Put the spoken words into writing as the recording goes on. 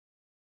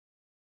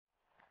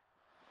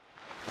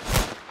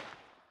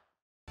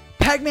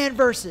Pac-Man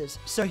versus.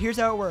 So here's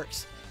how it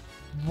works.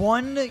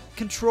 One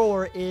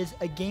controller is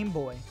a Game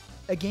Boy.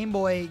 A Game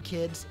Boy,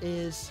 kids,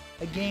 is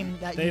a game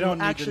that They you don't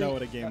need actually... to know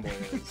what a Game Boy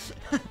is.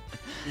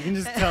 You can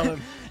just tell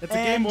them. It's a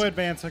Game Boy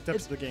Advance hooked up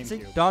to the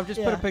GameCube. Dom,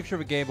 just put a picture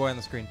of a Game Boy on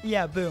the screen.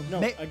 Yeah, boom.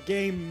 No, a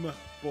Game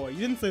Boy. You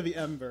didn't say the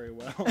M very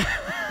well.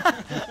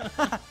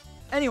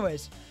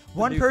 Anyways,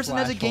 one person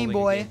has a Game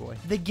Boy.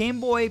 The Game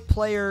Boy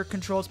player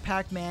controls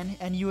Pac-Man,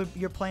 and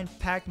you're playing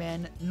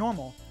Pac-Man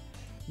normal.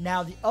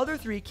 Now, the other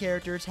three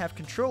characters have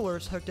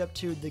controllers hooked up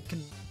to the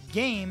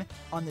game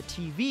on the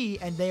TV,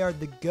 and they are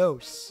the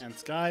ghosts. And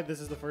Sky, this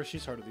is the first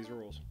she's heard of these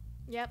rules.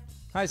 Yep.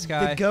 Hi,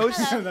 Sky. The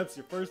ghosts. That's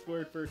your first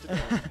word for today.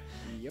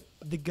 Yep.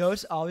 The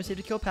ghosts always have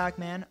to kill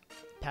Pac-Man.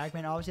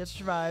 Pac-Man always has to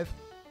survive.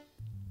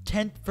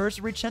 First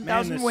to reach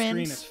 10,000 wins. Man,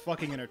 this screen is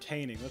fucking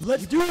entertaining.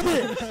 Let's do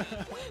this.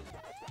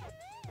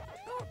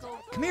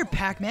 Come here,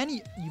 Pac-Man.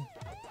 You.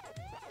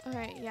 All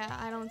right. Yeah,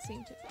 I don't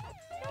seem to.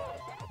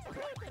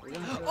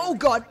 Oh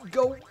God,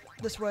 go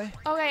this way.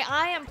 Okay,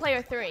 I am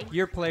player 3.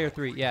 You're player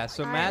 3. Yeah.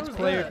 So Matt's I'm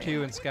player good.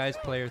 2 and Sky's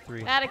player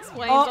 3. That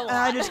explains a Oh, lot.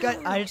 I just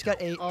got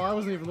 8. Oh, I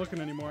wasn't even looking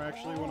anymore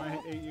actually when I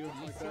ate you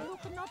like that.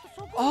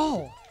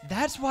 Oh,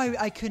 that's why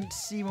I couldn't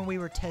see when we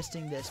were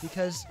testing this,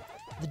 because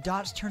the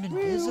dots turned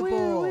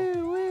invisible.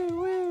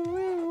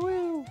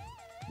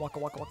 Waka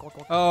waka waka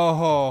waka. Oh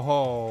ho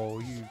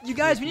ho! You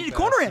guys, we need to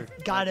corner him.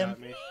 Got him.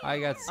 I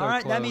got so All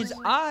right, close. that means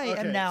I am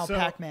Okay, now so-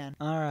 Pac-Man.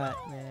 All right,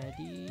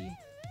 ready?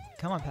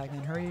 Come on,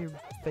 Pac-Man, hurry your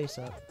face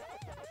up.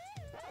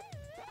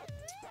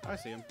 I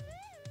see him.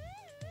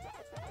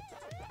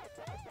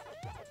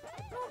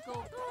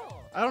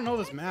 I don't know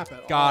this map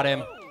at all. Got him.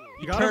 You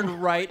He got turned him?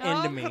 right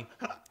into me.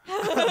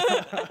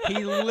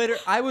 He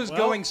literally. I was Well-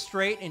 going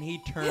straight and he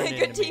turned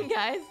into Good team, me.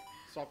 guys.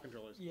 Swap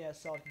controllers. Yeah,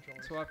 solid control.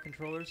 Swap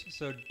controllers.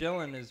 So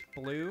Dylan is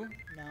blue.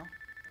 No.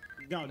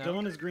 No, No.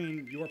 Dylan is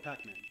green. You're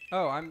Pac-Man.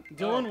 Oh, I'm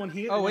Dylan, oh. when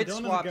he Oh, when it Dylan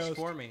swaps is a ghost,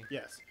 for me.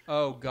 Yes.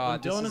 Oh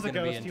God, When Dylan this is is a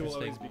gonna be ghost, he will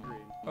always interesting. be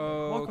green.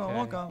 Oh, Waka okay.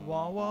 waka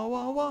wah wah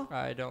wah wah.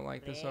 I don't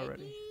like this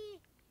already.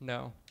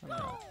 No, I'm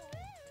not.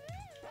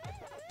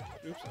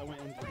 Oops, I went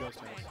into the ghost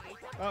house.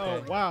 Oh,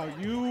 Okay. wow,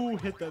 you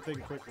hit that thing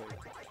quickly.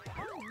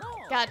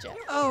 Gotcha.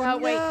 Oh,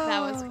 wait, that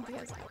no. was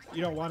because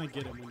You don't want to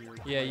get him when you're...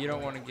 Yeah, you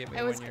don't want to get me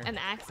it was when you're. an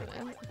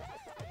accident.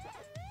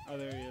 Oh,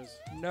 there he is.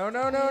 No,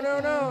 no, no, no,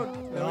 no.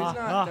 No, he's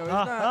not. No, he's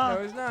not.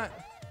 No, he's not.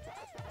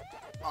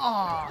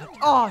 Aw,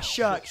 oh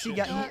shucks, he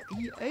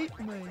ate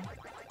me.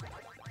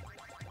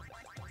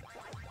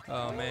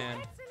 Oh man.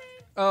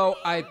 Oh,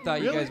 I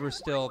thought you Really? guys were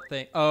still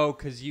Oh,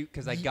 cause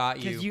I got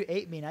you. Because you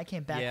ate me and I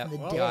came back Yeah, from the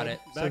well, dead. got it.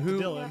 Back So to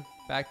who? Dylan.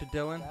 Back to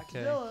Dylan. Back to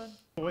Okay. Dylan.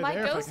 Wait, My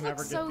there, if I ghost can ever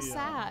looks get so the,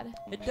 sad.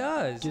 It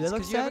does. Do they look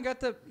Because you haven't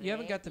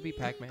sad? got to be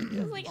Pac-Man I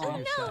yet. was like, So oh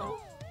you're sad. no.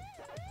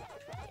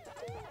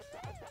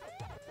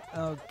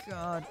 Oh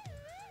God.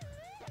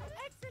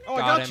 Oh, I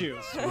Got got him. you.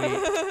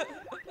 Sweet.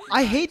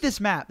 I hate this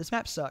map. This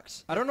map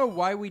sucks. I don't know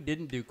why we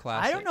didn't do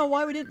classic. I don't know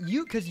why we didn't.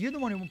 Because you're the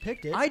one who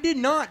picked it. I did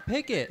not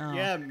pick it. Oh.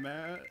 Yeah,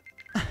 Matt.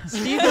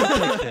 Steven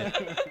picked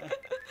it.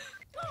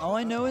 All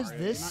I know is Sorry,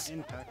 this. You're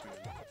not in Pac-Man.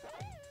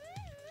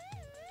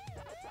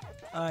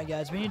 All right,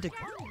 guys, we need to.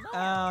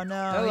 Oh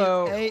no!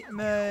 Hello. He ate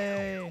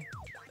me.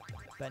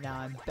 But now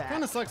I'm back.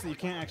 Kind of sucks that you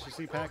can't actually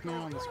see Pac-Man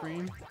on the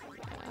screen.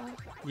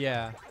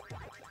 Yeah.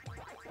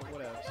 But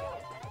whatever.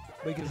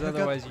 We can Because hook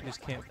otherwise you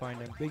just can't find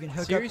him. up. We can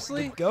hook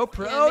Seriously? up the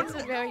GoPro. Yeah, it makes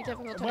it very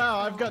difficult to Wow,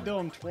 I've got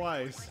Dylan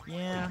twice.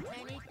 Yeah.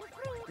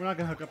 We're not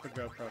gonna hook up the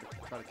GoPro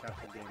to try to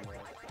capture the game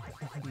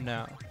well.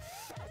 No.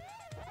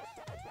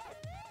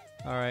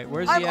 All right,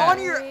 where's I'm he at?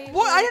 on your.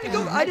 What? I didn't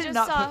go. I did just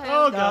not saw put. him.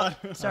 Oh No, god.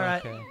 it's all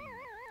right. Okay.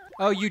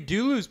 Oh, you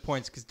do lose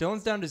points because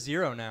Dylan's down to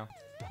 0 now.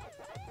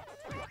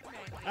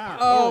 Ah,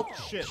 Oh,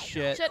 shit.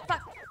 Shit. Shit,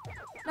 fuck.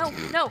 No,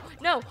 no,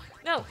 no,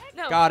 no,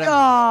 no. Got him.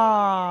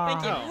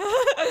 Aww.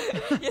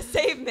 Thank you. You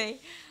saved me.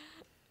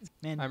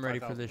 Man, I'm ready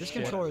for this this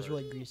shit. controller is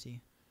really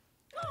greasy.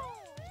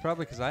 It's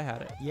probably because I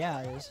had it.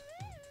 Yeah, it is.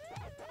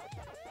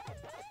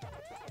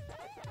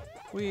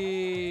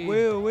 Wee.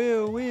 Wheel,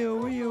 wheel, wheel,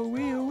 wheel,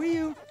 wheel,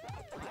 wheel.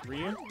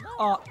 Ryu? Yeah,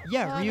 Oh,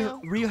 Ryu,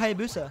 no. Ryu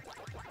Hayabusa.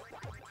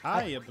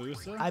 Hi,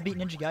 Yabusa. I beat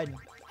Ninja Gaiden.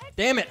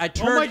 Damn it! I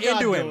Oh my turned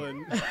god, into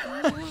him.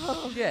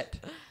 Dylan. Shit.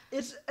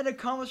 It's an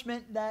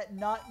accomplishment that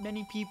not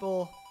many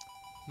people.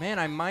 Man,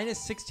 I'm minus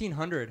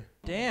 1600.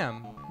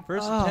 Damn.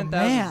 First Oh, 10,000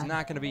 man. is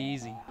not gonna be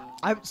easy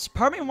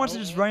Part of me wants to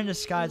just run into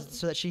Skies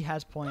so that she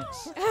has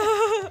points.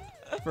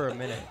 for a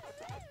minute.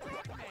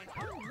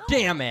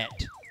 Damn it.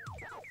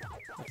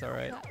 That's all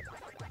right.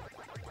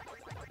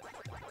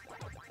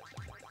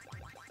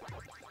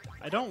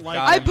 I don't like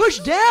Got I him.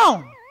 pushed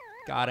down.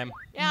 Got him.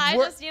 Yeah, I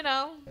We're- just, you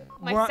know,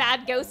 my we're-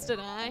 sad ghost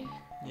and I.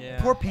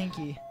 Yeah. Poor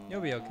Pinky.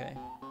 You'll be okay.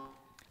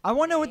 I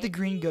want to know what the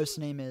green ghost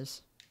name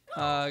is.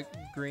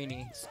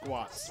 Greenie.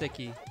 squats.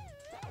 Sticky.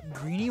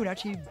 Greenie would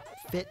actually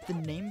fit the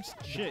names.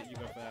 Shit, you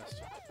go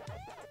fast.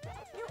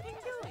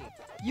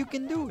 You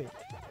can do it.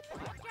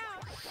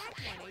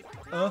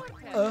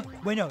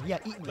 Wait, no, yeah,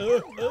 eat me.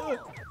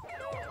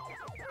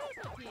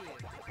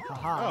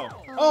 Haha.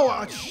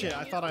 Oh, shit,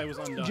 I thought I was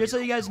undone. Just so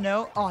you guys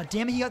know, oh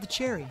damn it, he got the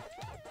cherry.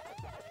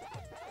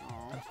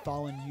 Aw.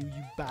 following you,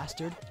 you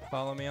bastard.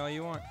 Follow me all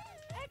you want.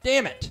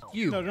 Damn it,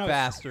 you No,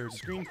 bastard.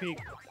 Screen peek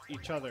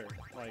each other,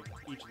 like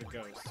each of the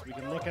ghosts. We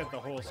can look at the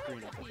whole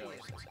screen of the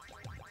ghosts.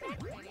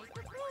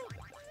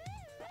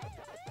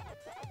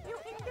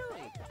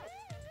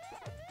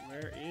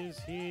 Where is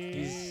he?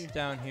 He's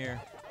down here.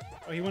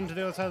 Oh, he went to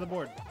the other side of the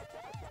board.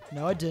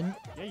 No, I didn't.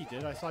 Yeah, you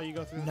did. I saw you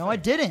go through the No, I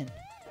thing. didn't.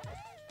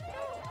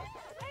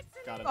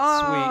 Got him.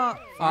 Ah,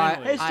 Sweet.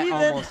 finally. Hey, I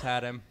Steven. almost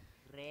had him.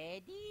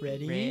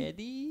 Ready?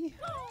 Ready?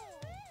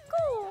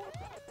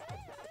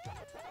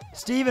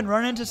 Steven,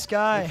 run into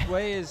Sky. Which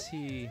way is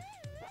he?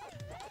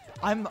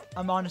 I'm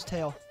on his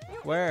tail.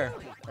 Where?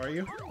 Are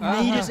you?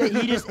 He just ate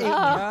me.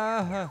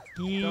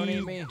 He Don't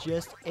eat me.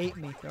 just ate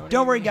me. Don't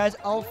Don't eat worry, me. guys.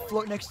 I'll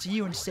float next to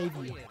you and save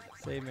you.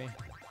 Save me.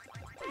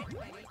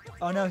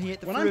 Oh no, he ate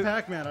the When fruit. I'm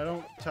Pac-Man, I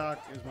don't talk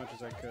as much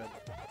as I could.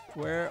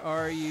 Where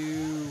are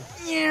you?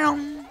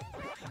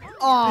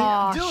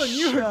 Aw, Dylan,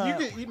 you shut.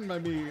 get eaten by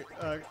me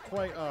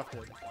quite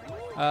often.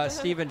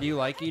 Steven, do you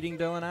like eating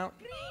Dylan out?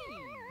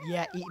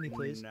 Yeah, eat me,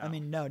 please. No. I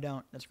mean, no,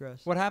 don't. That's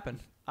gross. What happened?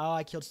 Oh,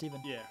 I killed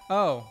Steven. Yeah,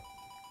 Oh.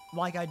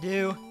 Like I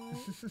do.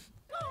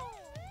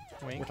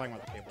 we're Wink. talking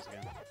about the cables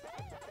again.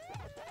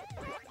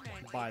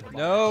 By the by.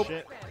 Nope.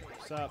 Shit.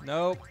 What's up?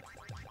 Nope.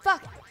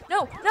 Fuck.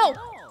 No, no.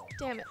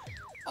 Damn it.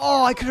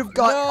 Oh, I could have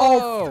got all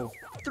No.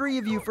 3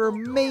 of you for a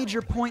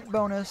major point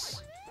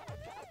bonus.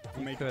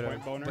 You made Could your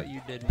have, point boner. but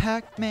you didn't.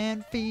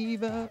 Pac-Man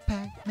fever,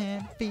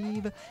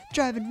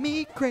 driving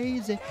me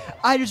crazy.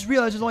 I just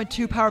realized there's only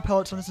 2 power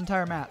pellets on this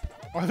entire map.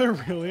 Are there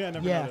really? I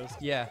never Yeah.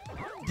 noticed. Yeah.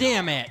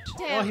 Damn it.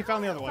 Damn. Oh, he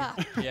found the other one.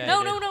 Fuck. Yeah.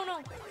 No, I no, did. no,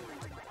 no.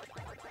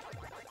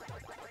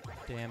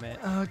 Damn it.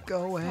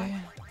 Go away.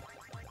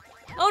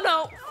 Oh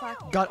no.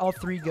 Fuck. Got all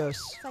 3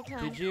 ghosts. It's like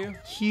time. Did you?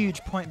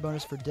 Huge point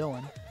bonus for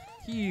Dylan.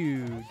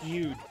 Huge.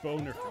 Huge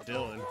boner for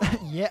Dylan.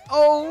 Yeah.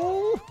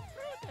 Oh.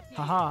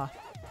 Haha.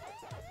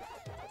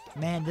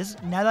 Man, this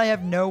now that I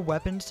have no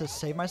weapons to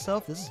save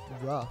myself, this is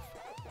rough.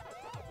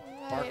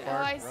 Bark, Right. bark,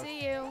 Oh, I rough.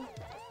 see you.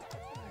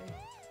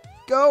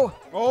 Go.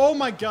 Oh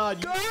my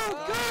God! Go.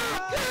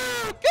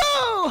 Go.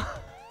 Go.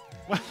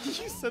 Why you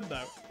said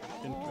that?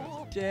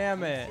 Interesting.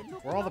 Damn it.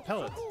 Where are all the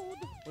pellets?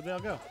 Where'd they all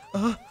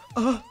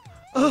go?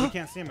 We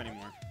can't see them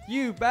anymore.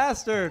 You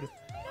bastard.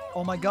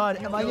 Oh my God.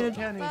 Am I gonna?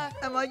 Kenny. Fuck.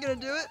 Am I gonna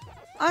do it?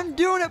 I'm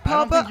doing it, I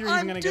don't Papa. think you're even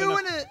I'm gonna get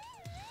doing enough- it.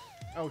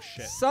 Oh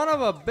shit! Son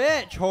of a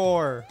bitch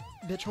whore.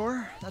 Bitch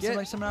whore. That Get sounds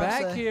like someone else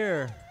back say.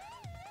 here.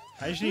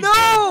 I just need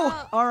No!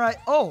 All right.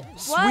 Oh, What?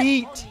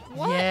 sweet.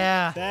 What?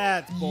 Yeah.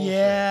 That's bullshit.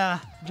 Yeah.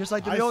 Just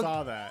like the I real.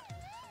 saw that.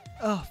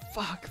 Oh,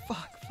 fuck.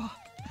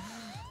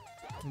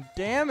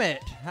 Damn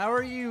it. How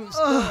are you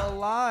still Ugh.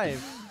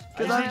 alive?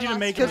 I just need you to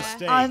make a Because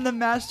mistake. I'm the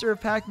master of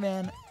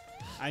Pac-Man.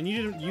 I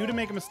need you to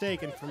make a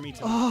mistake and for me to.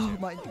 Oh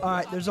my. All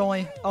right. There's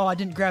only. Oh, I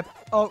didn't grab.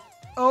 Oh.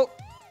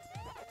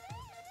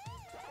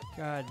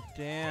 God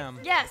damn.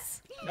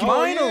 Yes.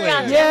 Finally.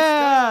 Yeah.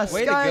 Yeah.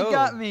 Way to Sky go.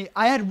 got me.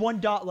 I had 1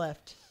 dot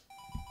left.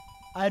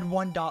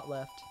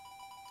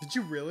 Did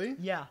you really?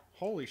 Yeah.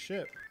 Holy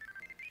shit!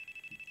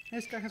 Hey,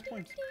 Sky has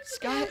points.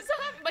 Sky.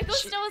 Michael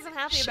still isn't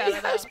happy She about it.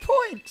 has though.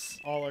 points.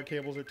 All our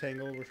cables are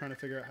tangled. We're trying to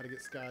figure out how to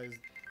get Sky's.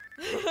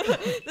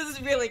 This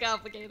is really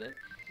complicated.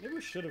 Maybe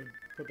we should have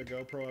put the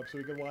GoPro up so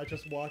we could watch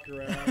us walk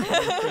around and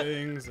do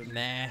things. And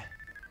Nah.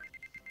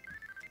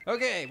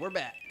 Okay, we're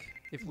back.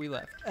 If we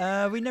left.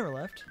 We never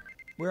left.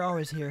 We're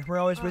always here. We're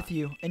always with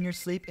you in your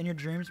sleep, in your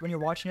dreams, when you're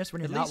watching us,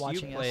 when you're At not least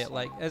watching you play us. it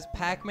like as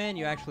Pac-Man.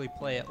 You actually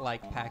play it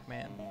like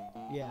Pac-Man.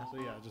 Yeah. so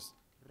yeah, just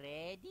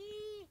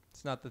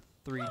It's not the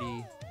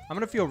 3D. I'm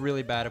gonna feel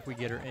really bad if we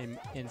get her in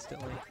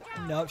instantly.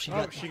 Nope. She oh,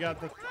 got. she got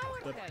the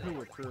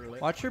poo curl.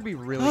 Watch her be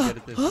really good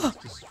at this. and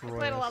just destroy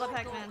Played a lot us. of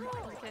Pac-Man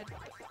as a kid.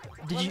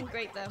 Did Wasn't you,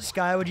 great though.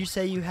 Sky? Would you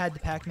say you had the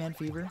Pac-Man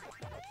fever?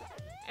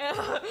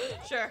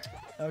 Sure.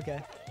 Okay.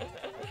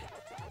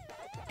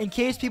 In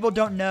case people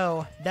don't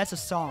know, that's a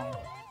song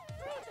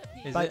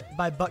Is by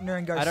it? Buckner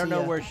and Garcia. I don't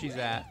know where she's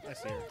at. I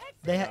see her.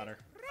 They Got her.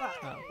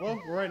 Oh.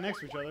 Well, we're right next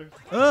to each other.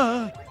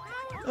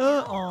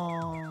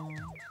 Aw.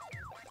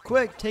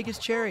 Quick, take his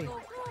cherry.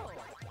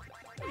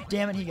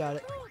 Damn it, he got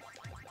it.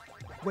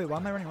 Wait, why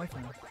am I running away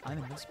from him? I'm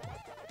invincible.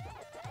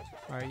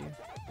 Are you?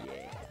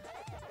 Yeah.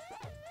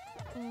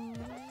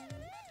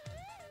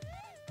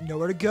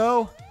 Nowhere to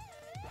go.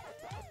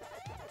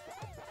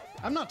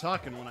 I'm not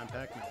talking when I'm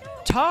Pac-Man.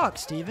 Talk,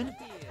 Steven.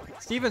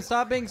 Steven,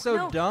 stop being so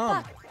No,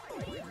 dumb. fuck.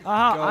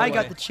 Aha, Go I got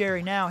away. the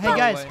cherry now. Hey Go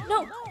guys, away.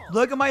 No.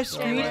 look at my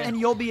screen away. and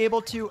you'll be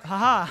able to.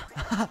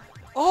 Haha.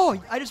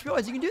 Oh, I just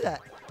realized you can do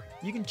that.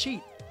 You can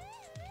cheat.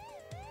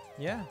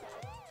 Yeah.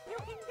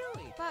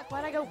 Fuck.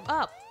 Why'd I go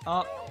up?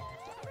 I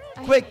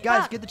Quick, hate-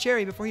 guys, fuck. get the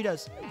cherry before he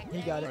does.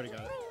 He got Already it.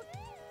 got it.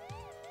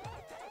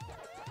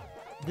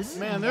 This is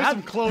Man, there's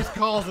some close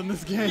calls in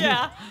this game.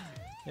 Yeah.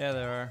 Yeah,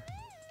 there are.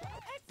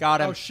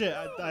 Got him. Oh shit!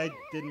 I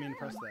didn't mean to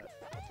press that.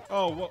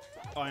 Oh, well.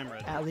 Oh, I'm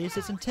red. At least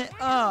it's intent.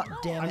 Oh,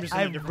 damn I'm it! just in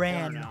I a different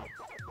ran corner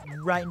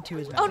now. right into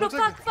his mouth. Oh no! Looks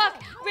like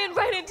Fuck! Ran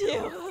right into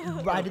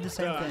you. I did the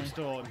same No, thing.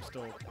 I'm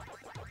still.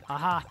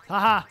 Aha!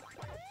 Aha!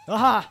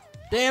 Aha!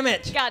 Damn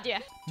it. God yeah.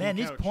 Man,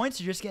 these Ouch. points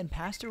are just getting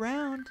passed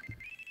around.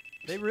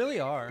 They really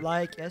are.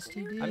 Like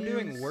STDs. I'm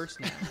doing worse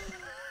now.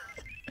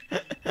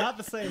 Not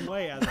the same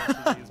way as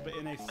STDs, but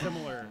in a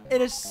similar.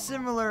 In a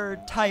similar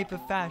type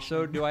of fashion.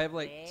 So do I have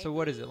like? So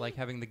what is it like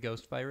having the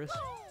ghost virus?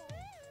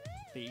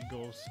 The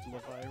ghost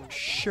virus.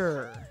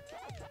 Sure.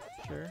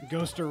 Sure.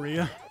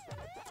 Ghosteria.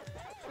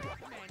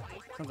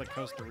 Sounds like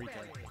Costa Rica.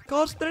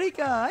 Costa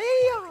Rica.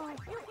 Hey.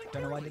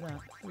 Don't know why I did that.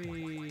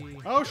 Wee.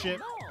 Oh shit!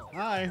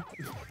 Hi.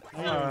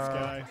 Hey, this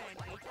guy.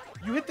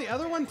 You hit the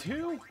other one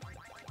too?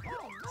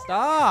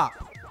 Stop.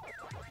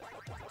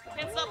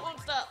 Can't stop, won't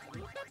stop.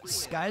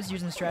 Sky's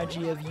using the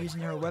strategy of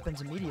using her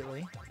weapons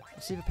immediately.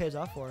 Let's see if it pays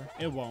off for her.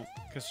 It won't,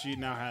 because she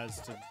now has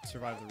to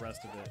survive the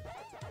rest of it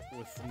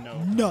with no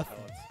Nothing.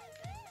 pellets.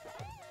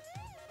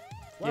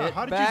 Wow, Get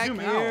how did back you zoom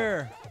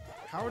here. out?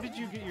 How did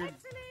you get your...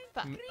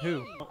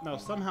 Who? No,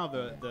 somehow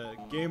the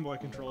Game Boy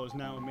controllers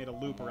now made a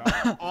loop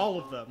around all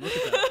of them. Look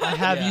at that. I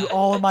have Yeah. you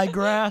all in my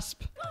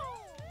grasp.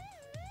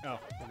 Oh,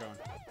 we're going.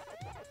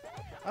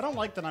 I don't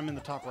like that I'm in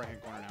the top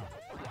right-hand corner now.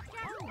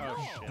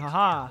 Oh, shit.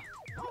 Haha.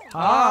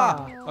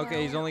 Ah.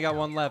 Okay, he's only got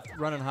one left.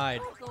 Run and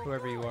hide,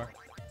 whoever you are.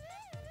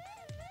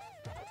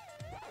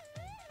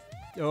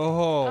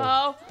 Oh.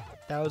 Oh.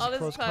 That was Oh, a this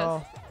close is close.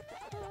 call.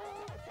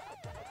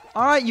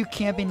 All right, you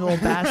camping little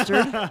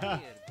bastard.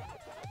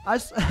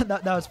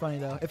 That was funny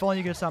though. If only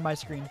you could have saw my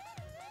screen.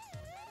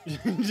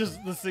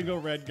 Just the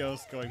single red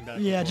ghost going back.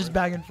 Yeah, and just forth.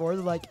 back and forth.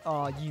 Like,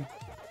 oh, you.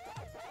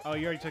 Oh,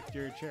 you already took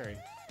your cherry.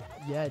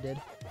 Yeah, I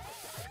did.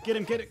 Get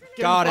him, get it.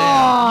 Get Got him. it.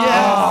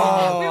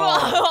 Oh, We were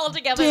all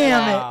together. damn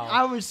there. it! Wow.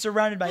 I was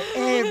surrounded by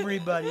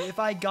everybody. If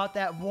I got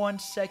that 1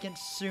 second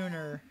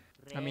sooner,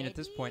 I mean, at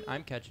this point,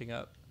 I'm catching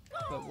up,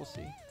 but we'll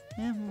see.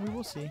 yeah, we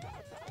will see.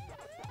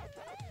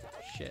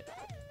 Shit.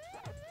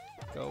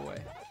 Go away.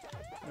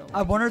 No.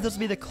 I wonder if this will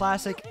be the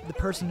classic: the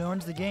person who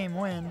owns the game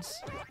wins.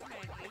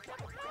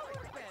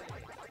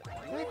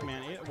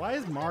 Pac-Man, why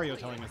is Mario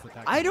telling us the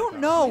Pac-Man? I don't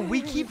know.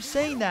 We keep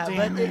saying that,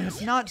 Damn but it.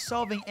 it's not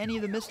solving any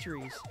of the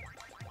mysteries.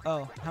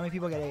 Oh, how many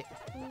people got 8?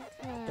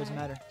 Doesn't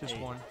matter. Just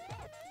one.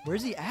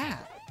 Where's he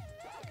at?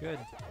 Good.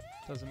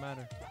 Doesn't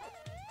matter.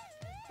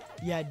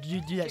 Yeah, do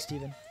that,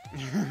 Steven.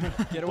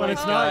 Get When away,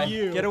 it's Sky. not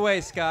you. Get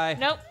away, Sky.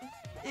 Nope.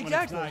 it's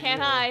Exactly. not Can't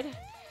you. hide.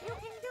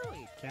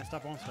 Can't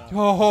stop, won't stop.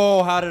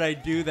 Oh, how did I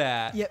do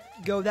that?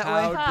 Yep, go that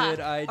How way. Huh. did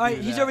I do All right,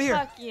 that? he's over here.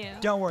 Fuck you.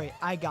 Don't worry,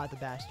 I got the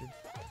bastard.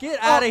 Get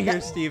out of Oh, here,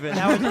 that- Steven.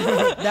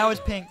 That was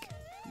pink.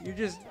 You're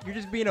just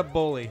being a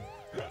bully.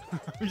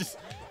 We just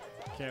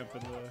camp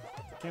in the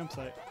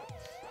campsite.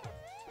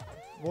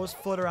 We'll just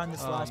float around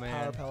this Oh, last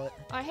man. power pellet.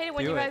 I hate it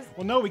when Do you it. guys.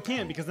 Well, no, we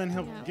can't because then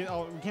he'll Yeah. get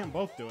all. We can't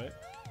both do it.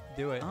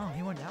 Do it. Oh,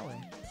 he went that way.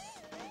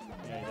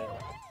 Yeah, he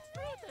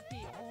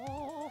did.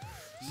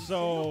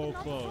 So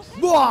close.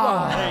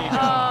 Whoa! There you go.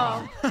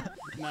 Oh.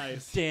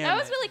 Nice. Damn. That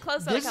was it. really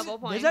close at a This- couple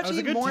there's points. That was actually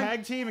a good more.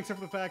 tag team, except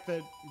for the fact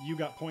that you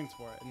got points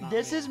for it. And not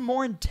This me. is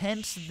more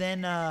intense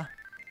than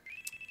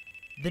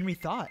we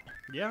thought.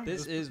 Yeah.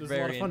 This is was a lot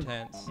very of fun.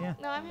 intense. Yeah.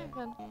 No, I'm having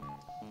fun.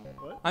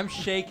 What? I'm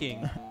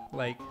shaking.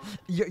 Like,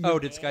 You're, oh,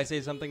 did Sky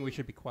say something? We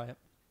should be quiet.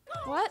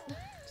 What?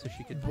 So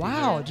she could.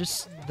 wow, Yeah.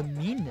 just the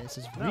meanness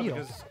is No, real.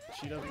 because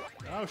she doesn't.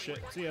 Oh shit.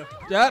 See ya.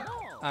 Yep.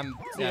 I'm.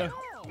 See ya. Yeah.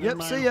 Never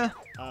Yep, see mind. ya.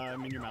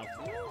 I'm in your mouth.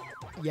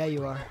 Yeah,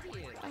 you are.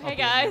 Hey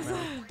guys.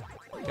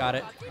 Got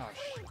it. Oh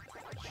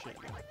shit.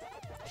 You.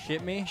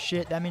 Shit me.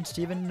 Shit, that means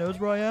Steven knows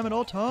where I am at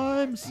all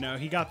times. No,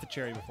 he got the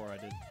cherry before I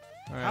did.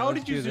 All right, How let's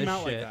did you do zoom this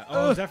out like shit. that?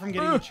 Oh, is that from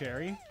getting a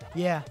cherry?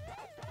 Yeah,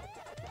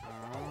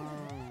 Oh.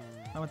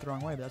 I went the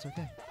wrong way, but that's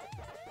okay.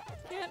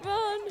 Can't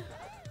run.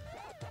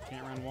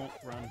 Can't run, won't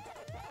run.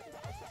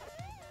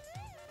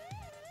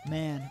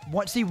 Man,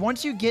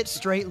 once you get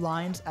straight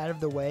lines out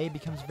of the way, it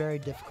becomes very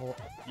difficult.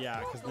 Yeah,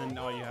 because then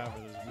all you have are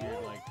those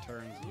weird like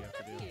turns you have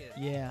to do.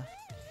 Yeah.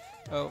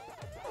 Oh,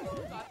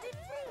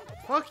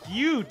 Fuck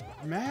you,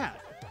 Matt.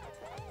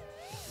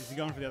 Is he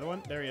going for the other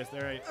one? There he is.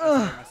 There he is.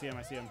 I see him.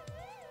 I see him.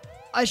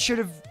 I should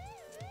have.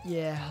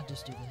 Yeah, I'll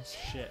just do this.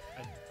 Shit,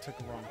 I took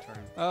a wrong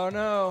turn. oh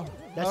no.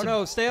 That's oh a-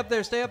 no. Stay up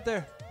there. Stay up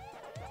there.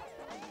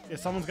 Yeah,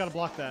 someone's got to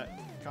block that.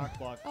 Cock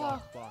block, Oh.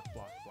 block, block,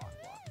 block, block,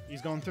 block.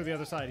 He's going through the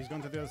other side. He's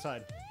going through the other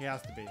side. He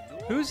has to be.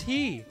 Who's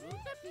he?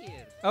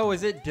 Oh,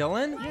 is it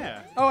Dylan?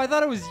 Yeah. Oh, I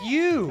thought it was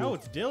you. No,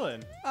 it's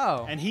Dylan.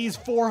 Oh. And he's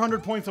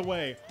 400 points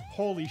away.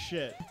 Holy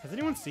shit. Has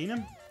anyone seen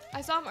him?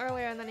 I saw him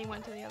earlier and then he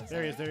went to the other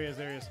There he is. side. There he is.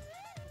 There he is.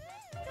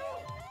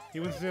 He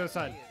went to the other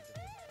side.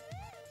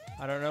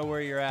 I don't know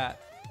where you're at.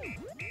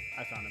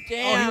 I found him.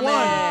 Damn oh, he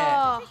won. it.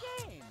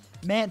 Oh.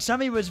 Man,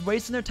 somebody was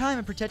wasting their time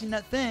in protecting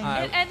that thing.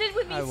 I- It ended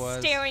with me I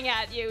was. staring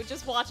at you,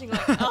 just watching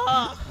like,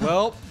 oh.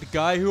 Well, the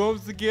guy who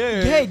owns the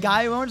game. Hey,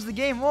 guy who owns the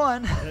game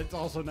won. It's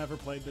also never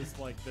played this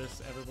like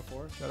this ever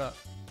before. Shut up.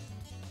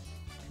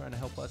 Trying to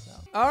help us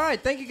out. All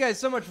right, thank you guys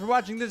so much for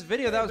watching this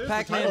video. That was There's the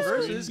Pac-Man title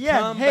screen. versus. Yeah,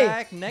 Come hey,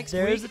 back next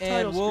there's week, the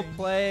title and we'll screen.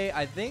 play.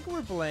 I think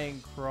we're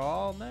playing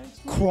Crawl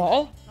next week.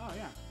 Crawl? Oh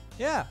yeah.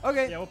 Yeah.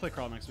 Okay. Yeah, we'll play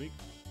Crawl next week.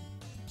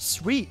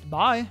 Sweet.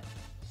 Bye.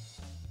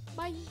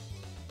 Bye.